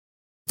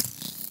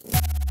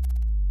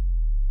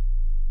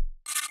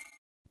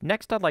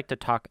Next, I'd like to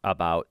talk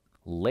about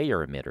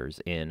layer emitters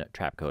in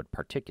Trapcode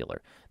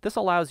particular. This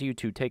allows you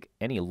to take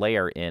any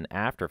layer in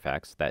After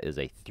Effects that is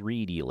a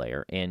 3D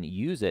layer and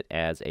use it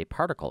as a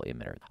particle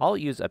emitter. I'll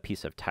use a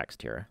piece of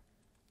text here.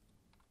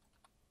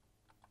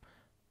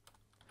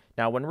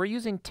 Now, when we're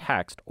using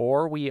text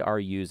or we are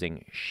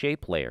using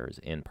shape layers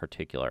in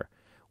particular,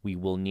 we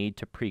will need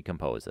to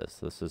pre-compose this.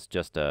 This is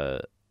just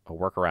a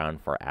workaround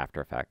for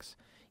After Effects.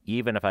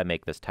 Even if I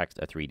make this text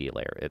a 3D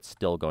layer, it's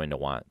still going to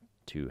want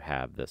to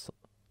have this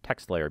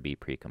text layer be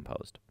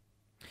pre-composed.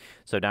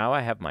 So now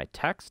I have my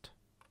text,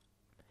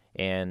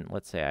 and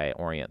let's say I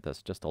orient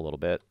this just a little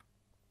bit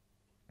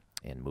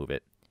and move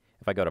it.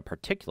 If I go to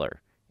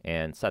Particular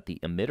and set the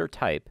emitter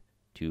type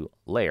to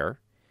Layer,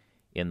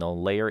 in the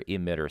Layer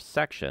Emitter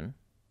section,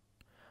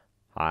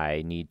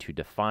 I need to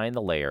define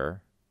the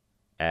layer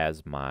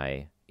as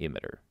my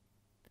emitter.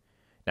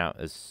 Now,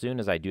 as soon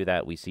as I do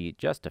that, we see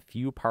just a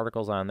few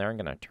particles on there. I'm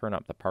going to turn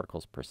up the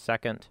particles per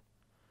second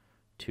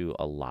to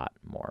a lot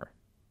more.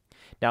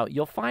 Now,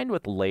 you'll find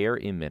with layer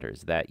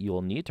emitters that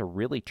you'll need to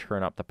really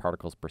turn up the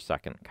particles per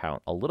second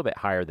count a little bit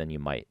higher than you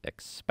might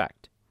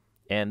expect.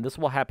 And this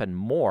will happen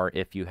more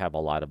if you have a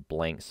lot of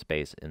blank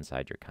space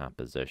inside your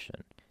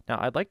composition. Now,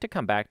 I'd like to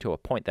come back to a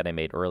point that I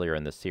made earlier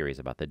in this series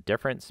about the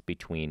difference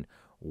between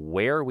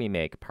where we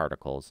make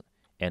particles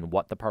and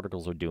what the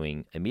particles are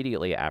doing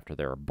immediately after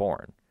they're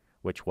born,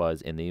 which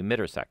was in the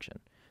emitter section.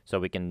 So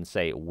we can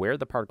say where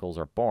the particles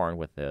are born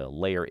with the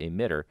layer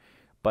emitter,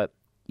 but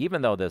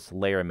even though this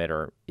layer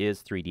emitter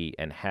is 3D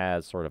and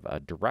has sort of a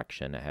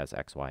direction, it has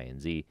X, Y,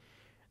 and Z,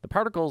 the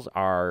particles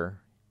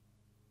are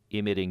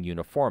emitting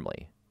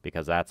uniformly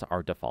because that's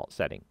our default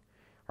setting.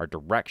 Our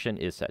direction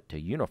is set to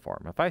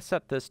uniform. If I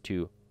set this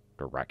to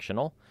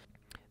directional,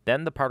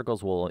 then the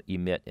particles will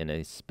emit in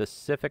a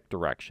specific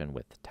direction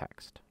with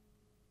text.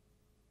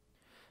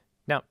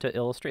 Now, to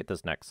illustrate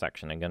this next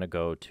section, I'm going to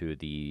go to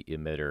the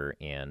emitter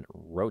and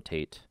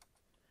rotate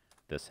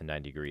this in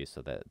 90 degrees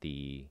so that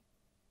the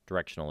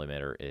directional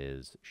emitter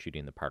is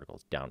shooting the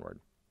particles downward.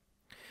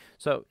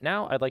 So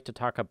now I'd like to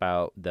talk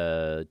about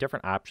the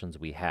different options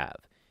we have.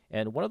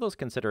 And one of those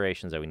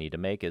considerations that we need to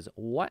make is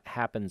what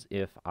happens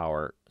if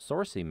our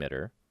source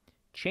emitter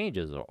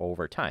changes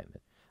over time.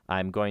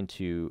 I'm going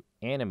to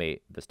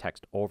animate this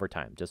text over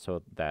time just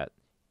so that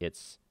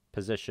its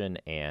position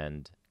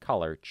and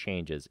color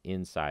changes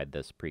inside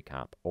this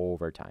pre-comp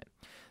over time.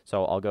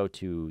 So I'll go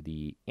to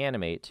the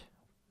animate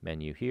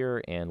menu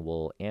here and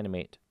we'll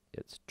animate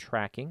its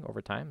tracking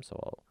over time. So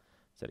I'll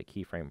set a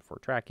keyframe for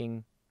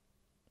tracking,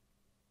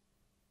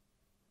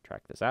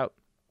 track this out.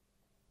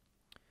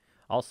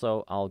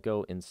 Also, I'll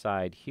go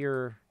inside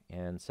here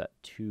and set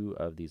 2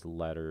 of these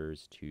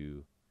letters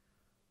to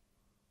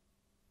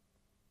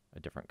a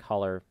different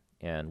color,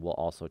 and we'll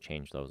also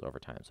change those over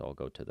time. So I'll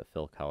go to the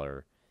fill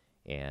color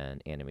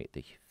and animate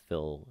the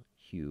fill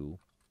hue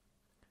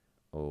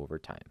over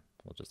time.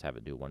 We'll just have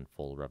it do 1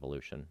 full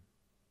revolution.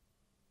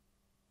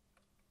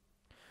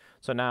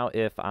 So now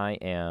if I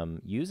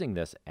am using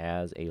this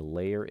as a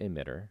layer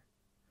emitter,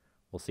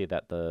 we'll see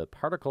that the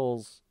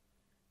particles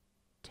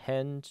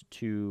tend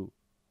to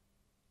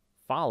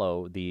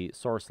follow the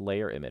source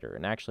layer emitter.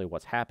 And actually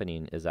what's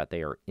happening is that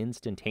they are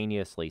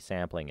instantaneously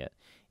sampling it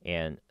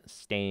and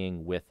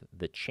staying with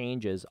the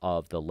changes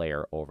of the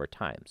layer over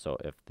time. So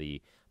if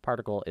the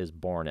particle is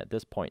born at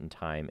this point in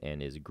time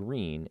and is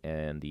green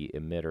and the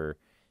emitter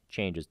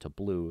changes to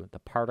blue, the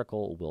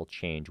particle will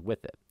change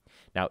with it.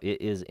 Now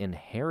it is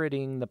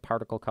inheriting the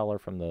particle color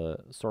from the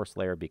source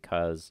layer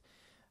because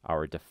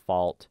our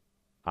default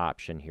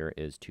option here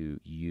is to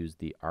use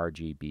the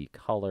RGB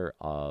color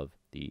of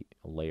the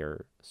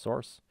layer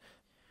source.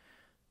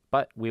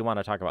 But we want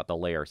to talk about the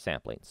layer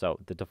sampling. So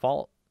the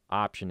default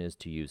option is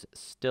to use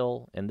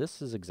still, and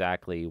this is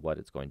exactly what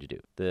it's going to do.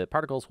 The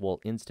particles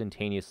will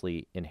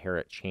instantaneously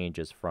inherit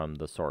changes from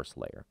the source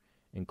layer,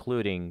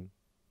 including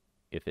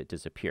if it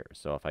disappears.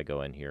 So if I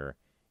go in here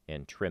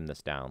and trim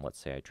this down, let's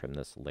say I trim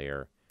this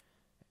layer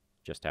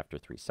just after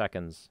 3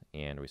 seconds,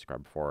 and we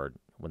scrub forward.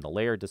 When the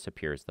layer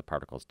disappears, the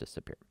particles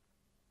disappear.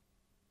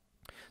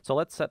 So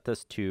let's set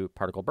this to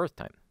particle birth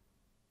time.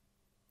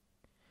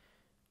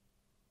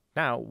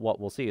 Now, what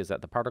we'll see is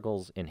that the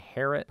particles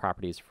inherit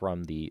properties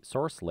from the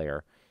source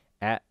layer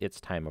at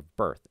its time of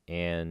birth,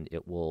 and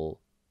it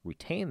will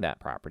retain that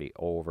property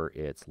over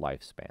its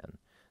lifespan.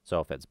 So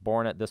if it's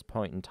born at this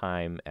point in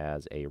time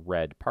as a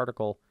red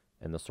particle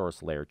and the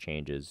source layer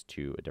changes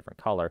to a different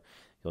color,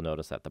 you'll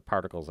notice that the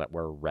particles that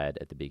were red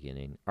at the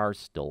beginning are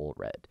still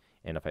red.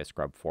 And if I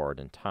scrub forward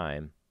in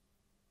time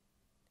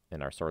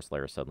and our source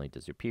layer suddenly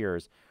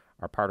disappears,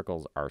 our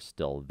particles are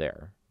still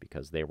there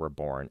because they were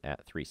born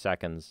at 3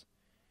 seconds,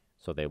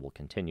 so they will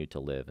continue to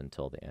live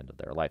until the end of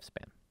their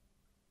lifespan.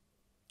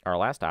 Our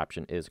last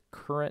option is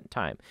current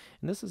time,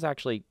 and this is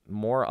actually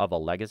more of a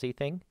legacy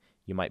thing.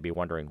 You might be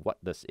wondering what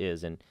this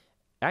is, and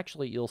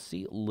actually you'll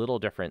see little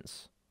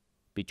difference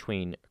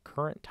between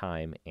current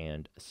time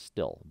and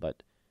still,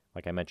 but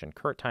like I mentioned,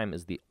 current time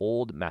is the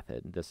old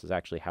method. This is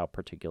actually how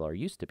particular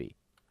used to be.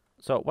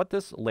 So what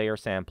this layer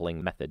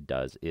sampling method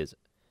does is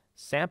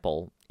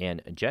sample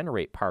and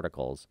generate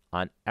particles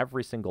on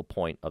every single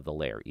point of the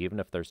layer, even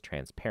if there's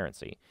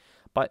transparency.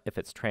 But if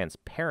it's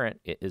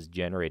transparent, it is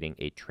generating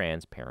a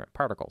transparent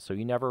particle, so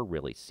you never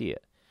really see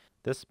it.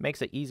 This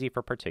makes it easy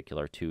for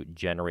Particular to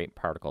generate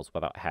particles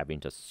without having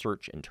to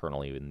search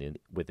internally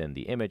within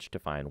the image to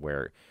find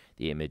where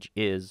the image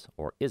is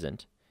or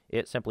isn't.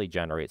 It simply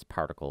generates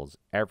particles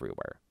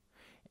everywhere.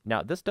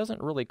 Now, this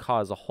doesn't really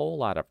cause a whole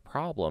lot of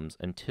problems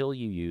until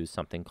you use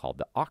something called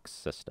the aux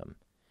system.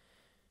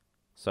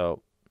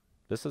 So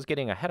this is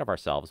getting ahead of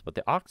ourselves, but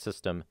the aux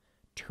system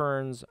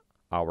turns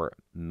our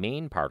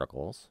main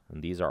particles,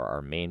 and these are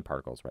our main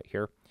particles right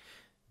here.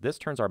 This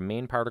turns our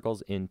main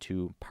particles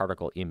into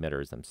particle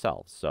emitters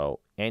themselves. So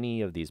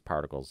any of these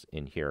particles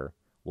in here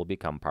will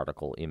become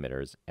particle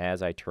emitters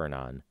as I turn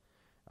on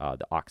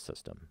the aux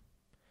system.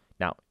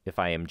 Now, if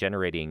I am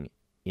generating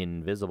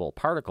invisible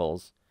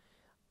particles,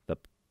 the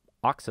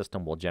aux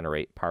system will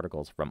generate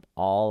particles from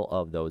all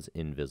of those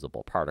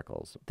invisible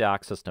particles. The aux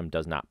system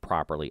does not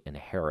properly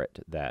inherit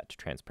that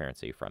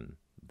transparency from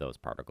those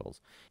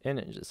particles, and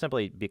it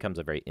simply becomes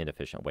a very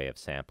inefficient way of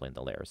sampling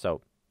the layer.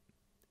 So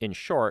in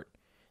short,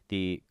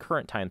 the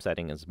current time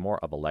setting is more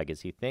of a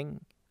legacy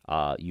thing.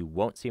 You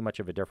won't see much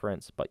of a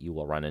difference, but you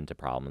will run into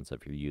problems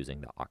if you're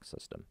using the aux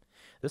system.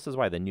 This is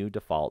why the new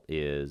default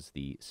is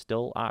the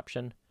still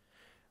option.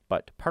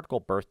 But particle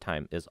birth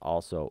time is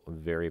also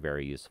very,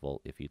 very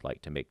useful if you'd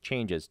like to make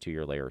changes to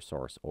your layer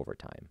source over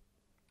time.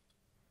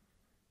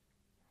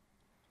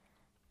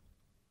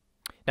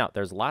 Now,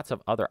 there's lots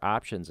of other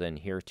options in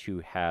here to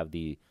have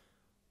the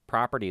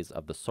properties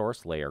of the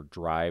source layer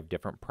drive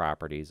different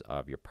properties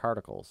of your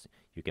particles.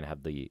 You can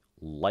have the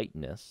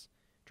lightness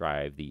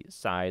drive the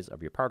size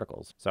of your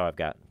particles. So I've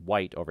got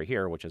white over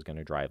here, which is going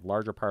to drive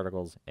larger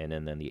particles, and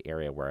then the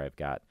area where I've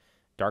got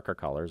darker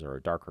colors or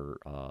darker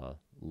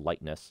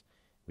lightness,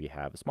 we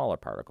have smaller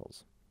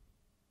particles.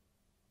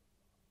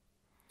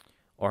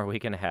 Or we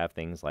can have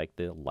things like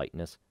the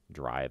lightness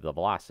drive the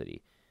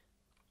velocity.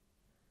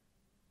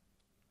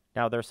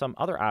 Now, there's some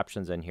other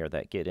options in here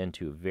that get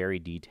into very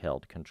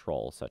detailed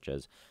control, such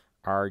as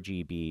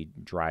RGB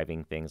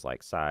driving things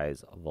like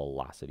size,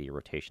 velocity,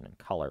 rotation, and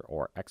color,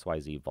 or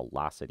XYZ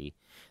velocity.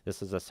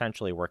 This is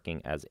essentially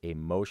working as a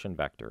motion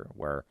vector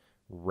where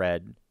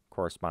red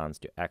corresponds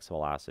to X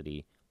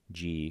velocity,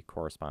 G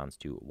corresponds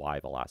to Y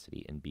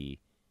velocity, and B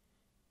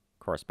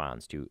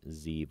corresponds to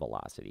Z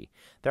velocity.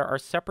 There are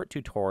separate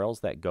tutorials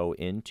that go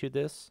into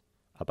this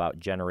about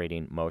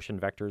generating motion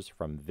vectors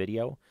from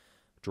video,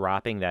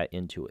 dropping that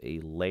into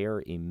a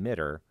layer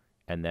emitter,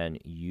 and then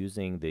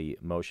using the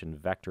motion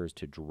vectors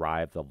to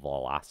drive the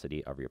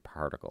velocity of your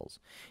particles.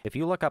 If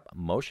you look up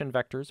motion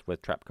vectors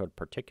with Trapcode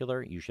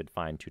Particular, you should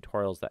find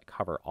tutorials that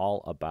cover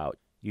all about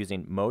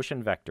using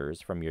motion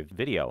vectors from your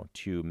video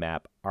to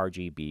map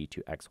RGB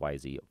to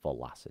XYZ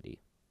velocity.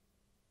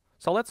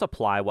 So let's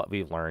apply what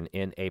we've learned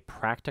in a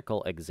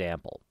practical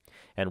example.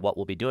 And what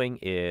we'll be doing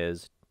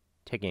is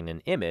taking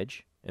an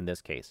image, in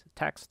this case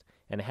text,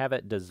 and have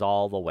it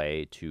dissolve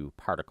away to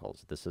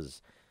particles. This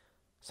is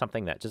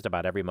something that just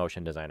about every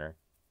motion designer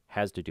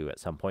has to do at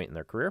some point in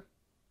their career,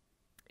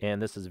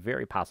 and this is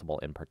very possible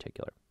in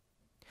Particular.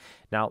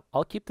 Now,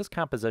 I'll keep this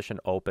composition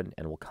open,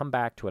 and we'll come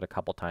back to it a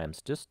couple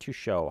times just to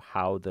show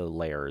how the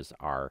layers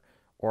are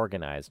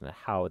organized and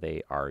how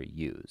they are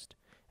used.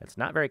 It's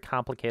not very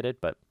complicated,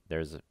 but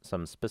there's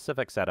some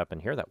specific setup in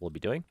here that we'll be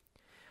doing.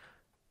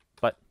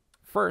 But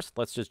first,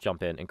 let's just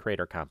jump in and create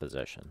our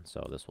composition.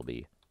 So this will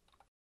be,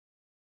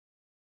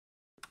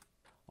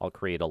 I'll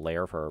create a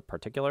layer for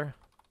Particular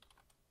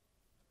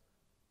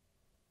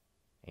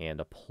and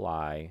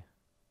apply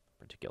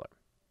Particular.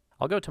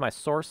 I'll go to my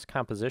source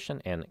composition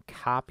and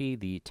copy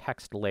the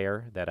text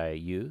layer that I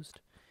used.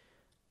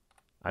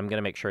 I'm going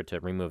to make sure to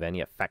remove any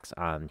effects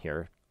on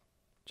here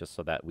just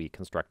so that we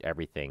construct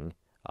everything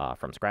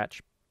from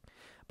scratch.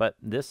 But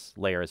this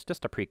layer is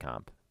just a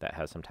pre-comp that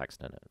has some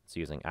text in it. It's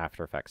using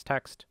After Effects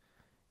text.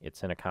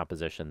 It's in a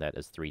composition that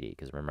is 3D,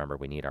 because remember,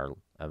 we need our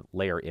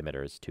layer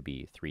emitters to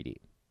be 3D.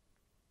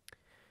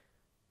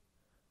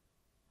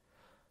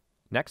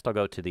 Next, I'll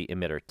go to the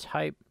emitter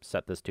type,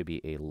 set this to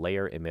be a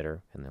layer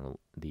emitter, and then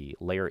the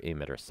layer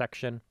emitter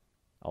section.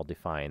 I'll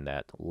define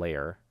that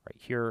layer right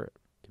here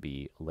to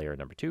be layer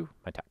number 2,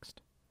 my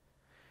text.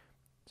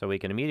 So we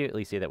can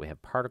immediately see that we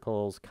have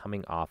particles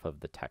coming off of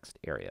the text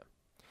area.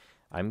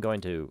 I'm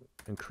going to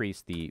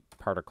increase the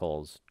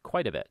particles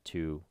quite a bit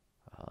to,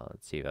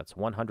 let's see, that's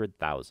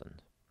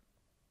 100,000.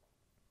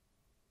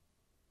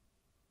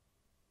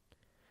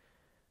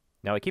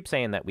 Now, I keep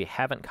saying that we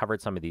haven't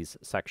covered some of these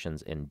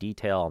sections in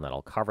detail and that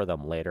I'll cover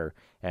them later,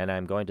 and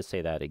I'm going to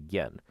say that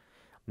again.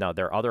 Now,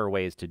 there are other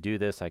ways to do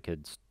this. I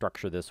could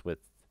structure this with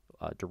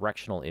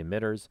directional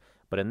emitters,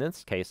 but in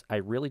this case, I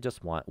really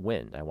just want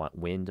wind. I want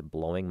wind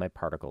blowing my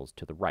particles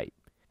to the right.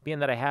 Being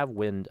that I have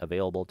wind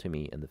available to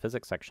me in the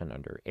physics section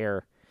under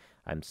air,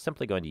 I'm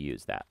simply going to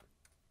use that.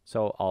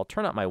 So I'll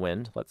turn up my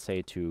wind, let's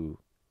say to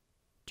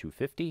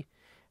 250,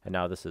 and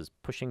now this is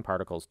pushing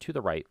particles to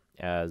the right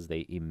as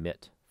they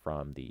emit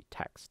from the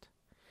text.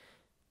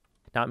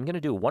 Now I'm going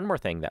to do one more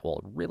thing that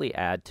will really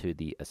add to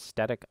the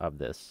aesthetic of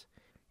this.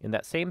 In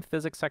that same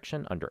physics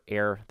section under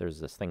air, there's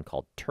this thing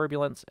called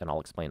turbulence, and I'll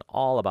explain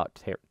all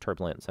about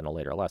turbulence in a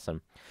later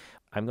lesson.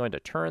 I'm going to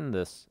turn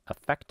this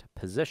effect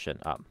position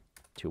up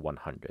to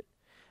 100.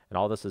 And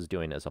all this is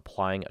doing is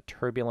applying a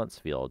turbulence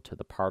field to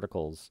the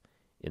particles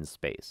in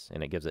space,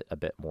 and it gives it a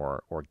bit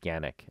more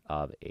organic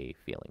of a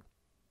feeling.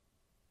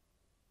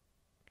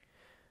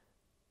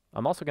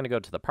 I'm also going to go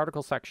to the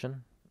particle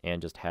section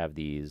and just have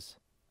these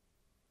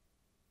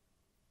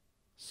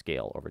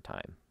scale over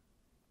time.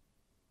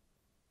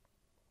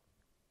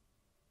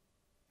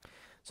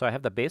 So I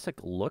have the basic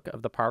look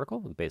of the particle,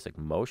 the basic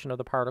motion of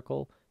the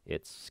particle.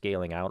 It's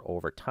scaling out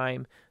over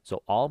time.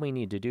 So all we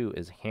need to do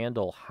is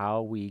handle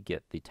how we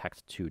get the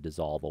text to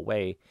dissolve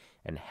away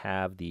and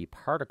have the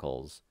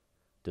particles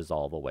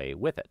dissolve away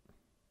with it.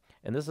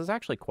 And this is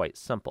actually quite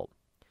simple.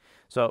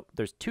 So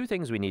there's two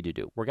things we need to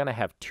do. We're going to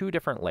have two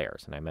different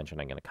layers. And I mentioned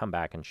I'm going to come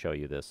back and show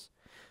you this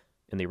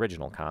in the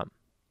original comp.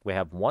 We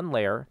have one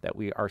layer that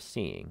we are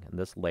seeing, and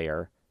this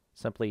layer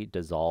simply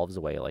dissolves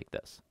away like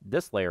this.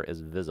 This layer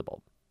is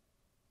visible.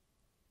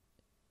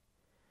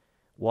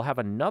 We'll have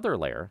another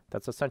layer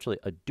that's essentially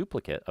a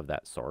duplicate of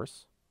that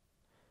source.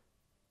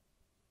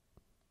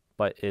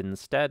 But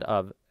instead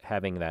of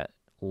having that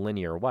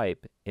linear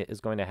wipe, it is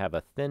going to have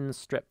a thin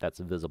strip that's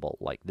visible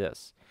like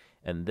this.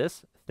 And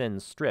this thin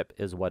strip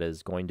is what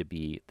is going to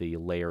be the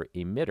layer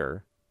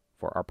emitter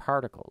for our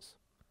particles.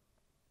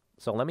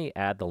 So let me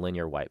add the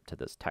linear wipe to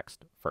this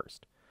text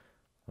first.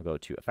 I'll go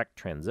to Effect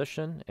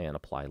Transition and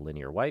apply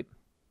linear wipe.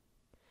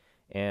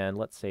 And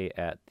let's say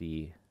at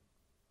the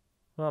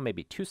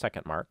maybe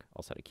 2-second mark,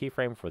 I'll set a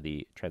keyframe for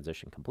the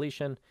transition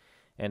completion,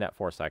 and at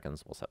 4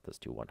 seconds, we'll set this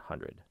to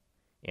 100.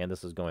 And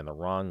this is going the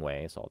wrong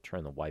way, so I'll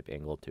turn the wipe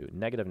angle to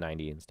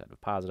 -90 instead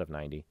of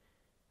 +90.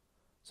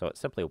 So it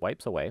simply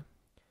wipes away,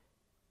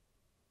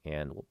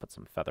 and we'll put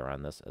some feather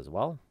on this as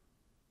well.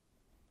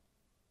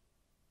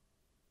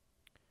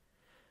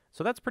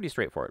 So that's pretty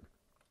straightforward.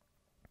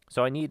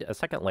 So I need a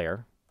second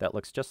layer that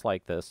looks just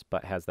like this,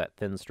 but has that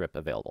thin strip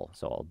available.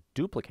 So I'll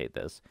duplicate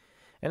this,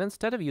 and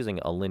instead of using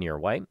a linear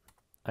wipe,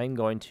 I'm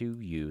going to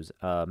use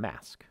a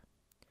mask.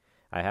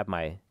 I have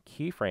my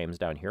keyframes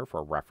down here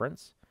for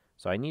reference,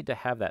 so I need to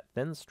have that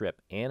thin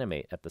strip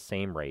animate at the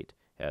same rate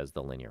as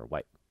the linear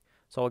wipe.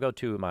 So I'll go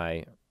to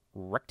my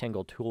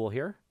rectangle tool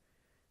here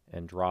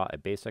and draw a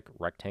basic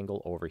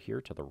rectangle over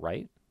here to the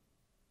right,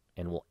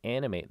 and we'll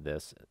animate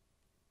this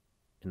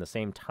in the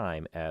same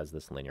time as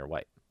this linear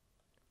wipe.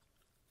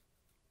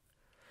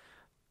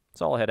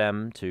 So I'll hit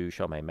M to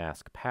show my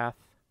mask path,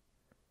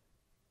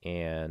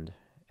 and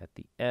at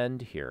the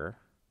end here,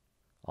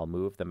 I'll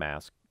move the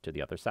mask to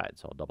the other side.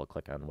 So I'll double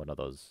click on one of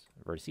those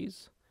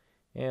vertices,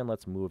 and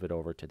let's move it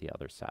over to the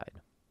other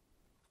side.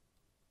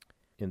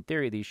 In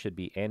theory, these should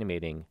be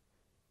animating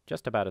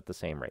just about at the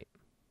same rate.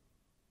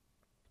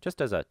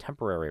 Just as a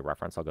temporary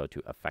reference, I'll go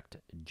to Effect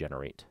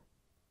Generate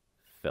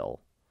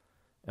Fill,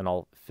 and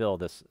I'll fill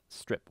this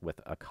strip with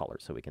a color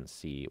so we can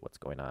see what's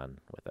going on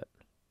with it.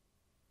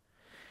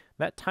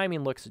 That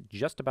timing looks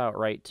just about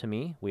right to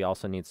me. We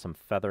also need some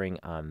feathering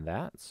on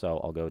that, so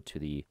I'll go to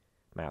the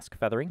mask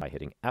feathering by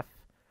hitting F,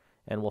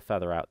 and we'll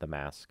feather out the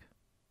mask.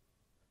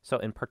 So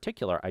in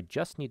particular, I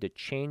just need to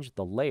change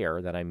the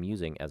layer that I'm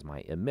using as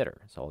my emitter.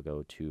 So I'll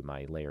go to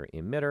my layer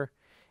emitter,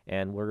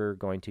 and we're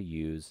going to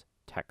use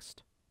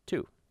text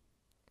 2.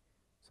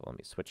 So let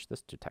me switch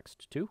this to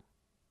text 2.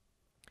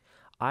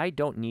 I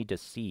don't need to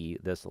see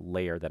this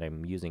layer that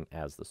I'm using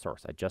as the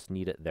source. I just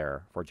need it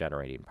there for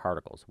generating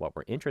particles. What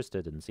we're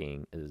interested in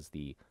seeing is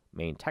the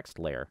main text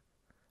layer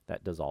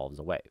that dissolves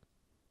away.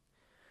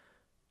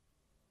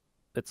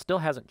 It still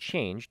hasn't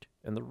changed,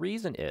 and the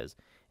reason is,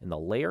 in the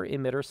layer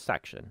emitter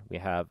section, we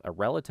have a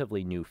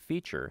relatively new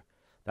feature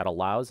that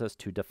allows us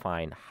to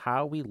define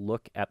how we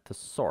look at the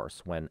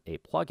source when a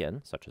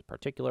plugin, such as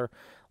Particular,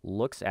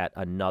 looks at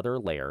another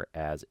layer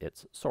as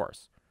its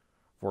source.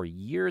 For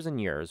years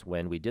and years,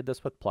 when we did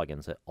this with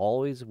plugins, it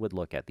always would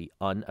look at the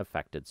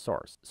unaffected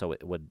source, so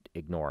it would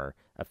ignore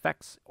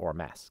effects or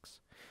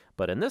masks.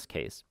 But in this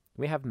case,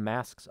 we have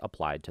masks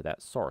applied to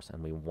that source,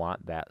 and we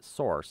want that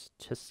source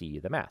to see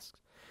the masks.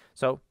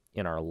 So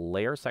in our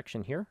layer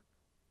section here,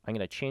 I'm going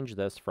to change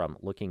this from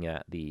looking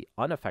at the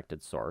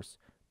unaffected source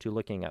to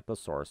looking at the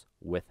source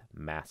with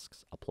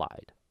masks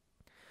applied.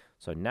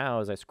 So now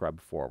as I scrub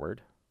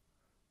forward,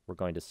 we're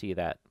going to see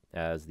that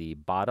as the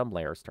bottom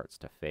layer starts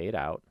to fade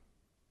out,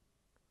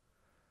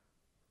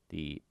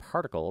 the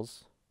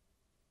particles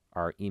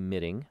are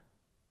emitting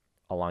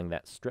along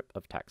that strip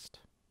of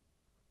text.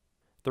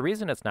 The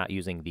reason it's not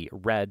using the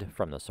red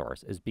from the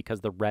source is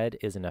because the red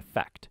is an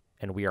effect,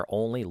 and we are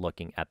only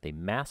looking at the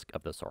mask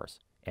of the source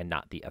and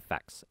not the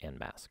effects and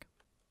mask.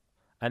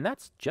 And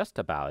that's just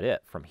about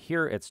it. From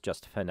here, it's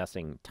just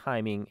finessing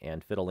timing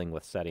and fiddling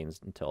with settings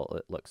until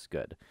it looks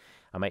good.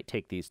 I might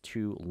take these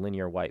two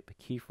linear wipe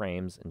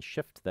keyframes and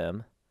shift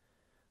them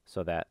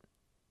so that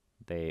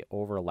they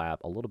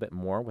overlap a little bit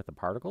more with the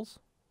particles.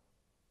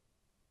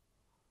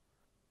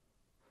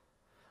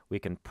 We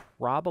can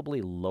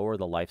probably lower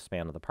the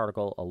lifespan of the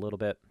particle a little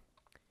bit,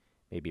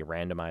 maybe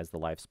randomize the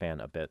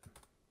lifespan a bit.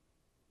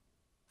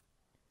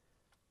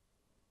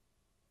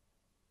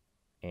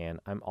 And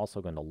I'm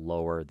also going to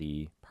lower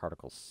the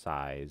particle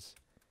size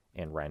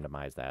and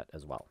randomize that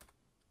as well.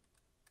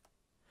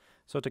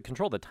 So to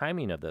control the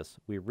timing of this,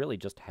 we really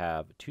just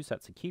have two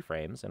sets of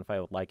keyframes, and if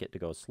I would like it to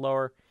go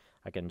slower,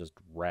 I can just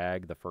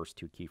drag the first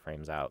two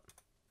keyframes out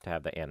to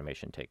have the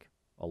animation take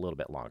a little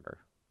bit longer.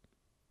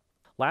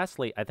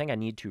 Lastly, I think I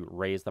need to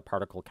raise the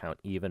particle count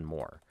even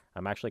more.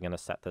 I'm actually going to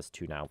set this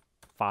to now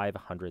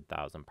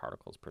 500,000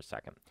 particles per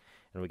second.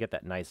 And we get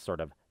that nice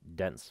sort of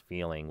dense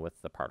feeling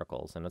with the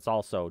particles, and it's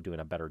also doing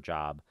a better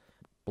job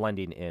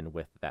blending in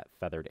with that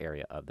feathered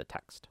area of the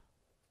text.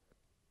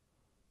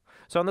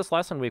 So in this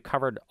lesson, we've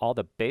covered all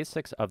the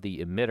basics of the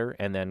emitter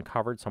and then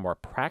covered some more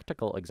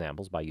practical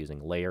examples by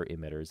using layer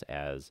emitters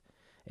as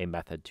a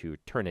method to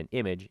turn an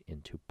image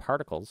into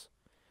particles.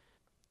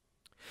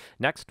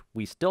 Next,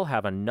 we still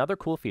have another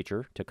cool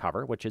feature to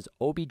cover, which is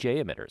OBJ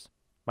emitters.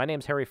 My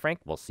name's Harry Frank.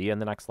 We'll see you in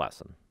the next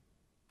lesson.